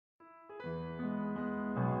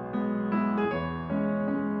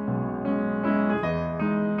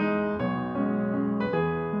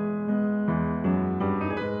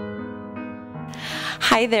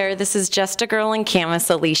Hi there, this is Just a Girl in Camas,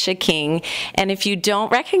 Alicia King, and if you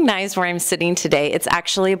don't recognize where I'm sitting today, it's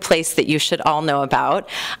actually a place that you should all know about.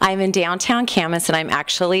 I'm in downtown Camas, and I'm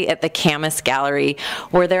actually at the Camas Gallery,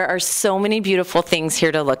 where there are so many beautiful things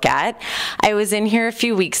here to look at. I was in here a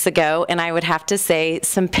few weeks ago, and I would have to say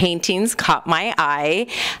some paintings caught my eye.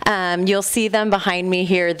 You'll see them behind me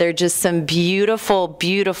here. They're just some beautiful,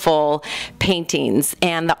 beautiful paintings,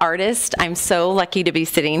 and the artist, I'm so lucky to be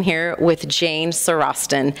sitting here with Jayne Siroshton.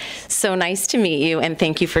 So nice to meet you, and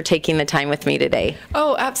thank you for taking the time with me today.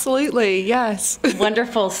 Oh, absolutely, yes.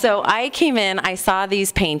 Wonderful. So I came in, I saw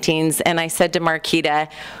these paintings, and I said to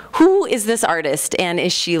Marquita, who is this artist, and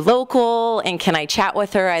is she local, and can I chat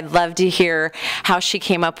with her? I'd love to hear how she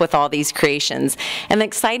came up with all these creations. And the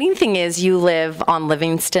exciting thing is you live on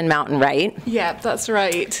Livingston Mountain, right? Yeah, that's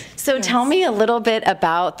right. So yes. Tell me a little bit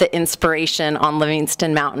about the inspiration on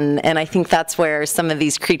Livingston Mountain, and I think that's where some of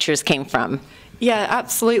these creatures came from. Yeah,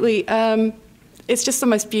 absolutely. It's just the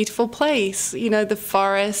most beautiful place, you know, the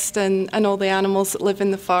forest and all the animals that live in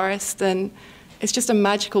the forest, and it's just a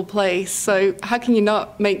magical place. So how can you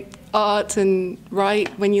not make art and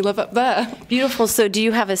write when you live up there? Beautiful. So do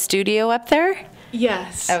you have a studio up there?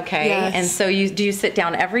 Yes. Okay. Yes. And so do you sit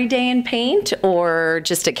down every day and paint, or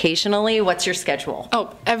just occasionally? What's your schedule?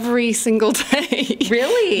 Oh, every single day.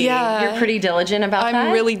 Really? Yeah. You're pretty diligent about that?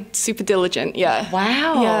 I'm really super diligent, yeah.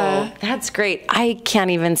 Wow. Yeah. That's great. I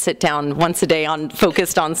can't even sit down once a day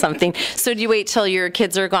focused on something. So do you wait till your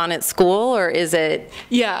kids are gone at school, or is it?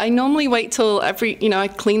 Yeah, I normally wait till I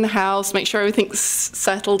clean the house, make sure everything's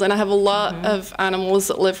settled, and I have a lot of animals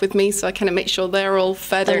that live with me, so I kind of make sure they're all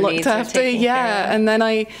fed and looked after. Yeah. And then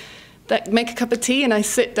I make a cup of tea and I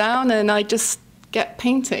sit down and I just get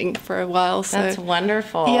painting for a while. So. That's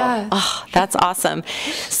wonderful. Yeah. Oh, that's awesome.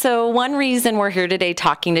 So one reason we're here today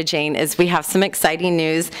talking to Jayne is we have some exciting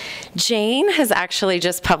news. Jayne has actually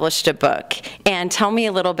just published a book. And tell me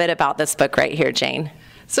a little bit about this book right here, Jayne.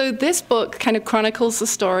 So this book kind of chronicles the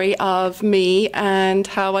story of me and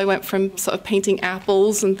how I went from sort of painting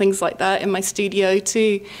apples and things like that in my studio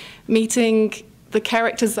to meeting the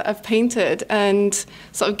characters that I've painted and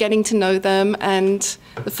sort of getting to know them. And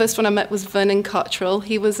the first one I met was Vernon Cottrell.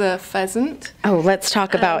 He was a pheasant. Oh, let's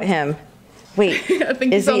talk about him. Wait, I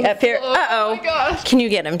think is he up here? Uh-oh. Oh my gosh. Can you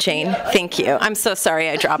get him, Jayne? Yeah. Thank you. I'm so sorry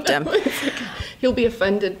I dropped him. He'll be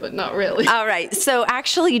offended, but not really. All right. So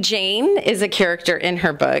actually, Jayne is a character in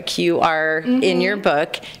her book. You are in your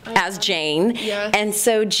book as Jayne. Yes. And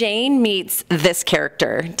so Jayne meets this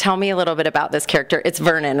character. Tell me a little bit about this character. It's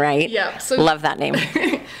Vernon, right? Yeah. So love that name.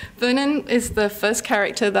 Vernon is the first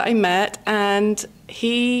character that I met, and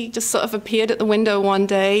he just sort of appeared at the window one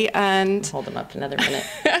day and... Hold him up another minute.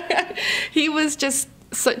 He was just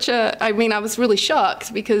I was really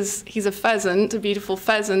shocked because he's a pheasant, a beautiful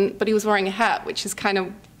pheasant, but he was wearing a hat, which is kind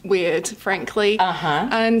of weird, frankly.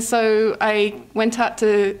 And so I went out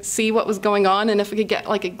to see what was going on and if I could get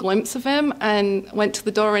like a glimpse of him, and went to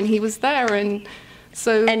the door and he was there. And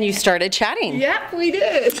you started chatting. Yeah, we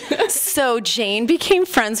did. So Jayne became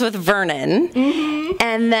friends with Vernon,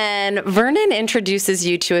 and then Vernon introduces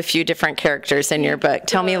you to a few different characters in your book.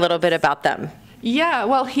 Tell me a little bit about them. Yeah,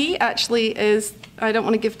 well, he actually is, I don't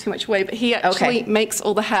want to give too much away, but he actually makes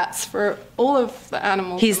all the hats for all of the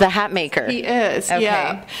animals. He's the hat maker. He is,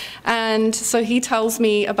 yeah. And so he tells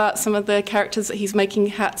me about some of the characters that he's making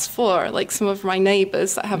hats for, like some of my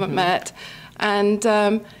neighbors that I haven't met.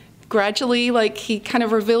 And gradually, like, he kind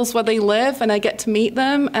of reveals where they live, and I get to meet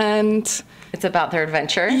them, and... It's about their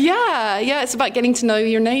adventure? Yeah, it's about getting to know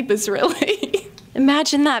your neighbors, really.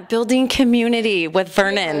 Imagine that, building community with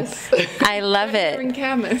Vernon. Yes. I love it. Here in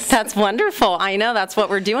Camas. That's wonderful. I know, that's what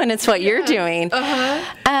we're doing. It's what you're doing.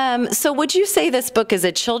 So would you say this book is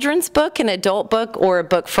a children's book, an adult book, or a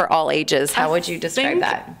book for all ages? How would you describe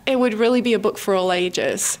that? It would really be a book for all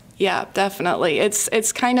ages. Yeah, definitely.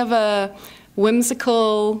 It's kind of a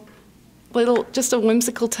whimsical... just a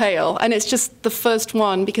whimsical tale, and it's just the first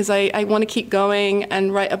one because I want to keep going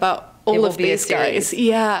and write about all of these guys.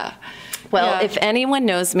 Yeah. Well, if anyone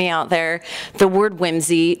knows me out there, the word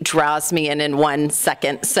whimsy draws me in 1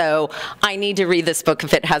 second. So I need to read this book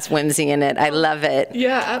if it has whimsy in it. I love it.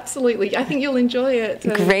 Yeah, absolutely. I think you'll enjoy it.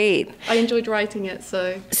 Great. I enjoyed writing it,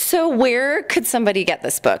 so. So where could somebody get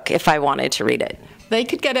this book if I wanted to read it? They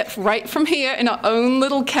could get it right from here in our own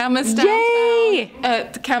little Camas downtown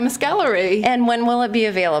at the Camas Gallery. And when will it be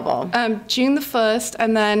available? June the 1st,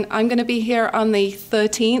 and then I'm going to be here on the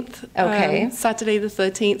 13th, Okay. Saturday the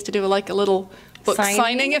 13th, to do a little book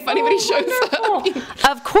signing if anybody shows up.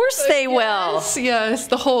 Of course they will. Yes,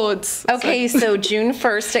 the hordes. Okay, so June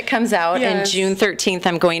 1st it comes out, and June 13th,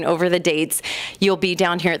 I'm going over the dates. You'll be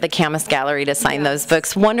down here at the Camas Gallery to sign those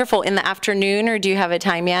books. Wonderful. In the afternoon, or do you have a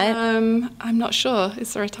time yet? I'm not sure.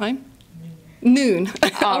 Is there a time? Noon.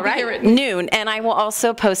 All right, noon. And I will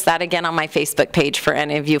also post that again on my Facebook page for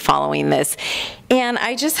any of you following this. And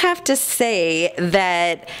I just have to say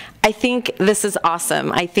that I think this is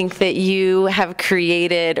awesome. I think that you have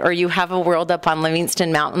created, or you have a world up on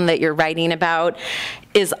Livingston Mountain that you're writing about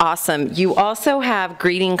is awesome. You also have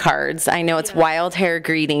greeting cards. I know it's Wild Hair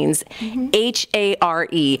Greetings,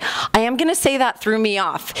 H-A-R-E. I am going to say that threw me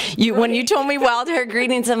off. When you told me Wild Hair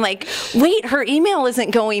Greetings, I'm like, wait, her email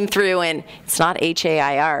isn't going through, and it's not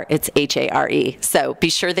H-A-I-R, it's H-A-R-E. So be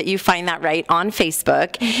sure that you find that right on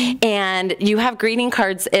Facebook. And you have greeting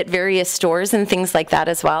cards at various stores and things like that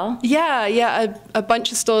as well? Yeah, a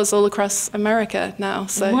bunch of stores all across America now.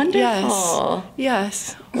 So wonderful.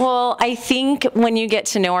 Yes. Well, I think when you get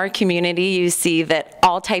to know our community, you see that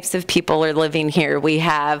all types of people are living here. We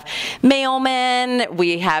have mailmen,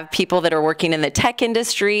 we have people that are working in the tech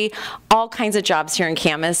industry, all kinds of jobs here in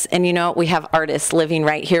Camas, and you know, we have artists living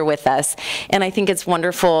right here with us. And I think it's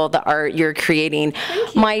wonderful, the art you're creating.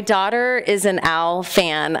 My daughter is an owl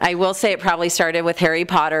fan. I will say it probably started with Harry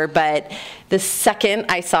Potter, but the second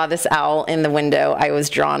I saw this owl in the window, I was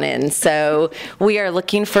drawn in. So we are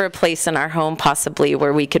looking for a place in our home possibly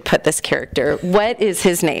where we could put this character. What is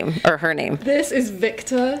his name, or her name? This is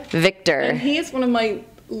Victor. Victor. And he is one of my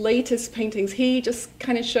latest paintings. He just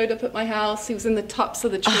kind of showed up at my house. He was in the tops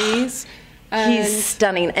of the trees. He's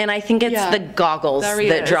stunning, and I think it's the goggles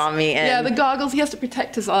that draw me in. Yeah, the goggles. He has to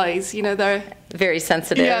protect his eyes. You know, they're very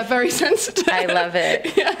sensitive. Yeah, very sensitive. I love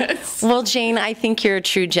it. Yes. Well, Jayne, I think you're a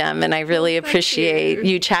true gem, and I really appreciate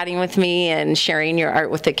you chatting with me and sharing your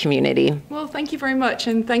art with the community. Well, thank you very much,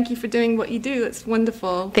 and thank you for doing what you do. It's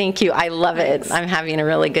wonderful. Thank you. I love it. I'm having a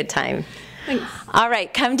really good time. Thanks. All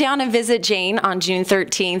right, come down and visit Jayne on June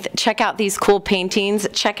 13th. Check out these cool paintings,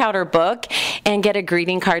 check out her book, and get a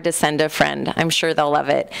greeting card to send a friend. I'm sure they'll love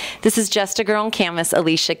it. This is Just a Girl in Camas,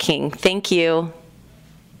 Alicia King. Thank you.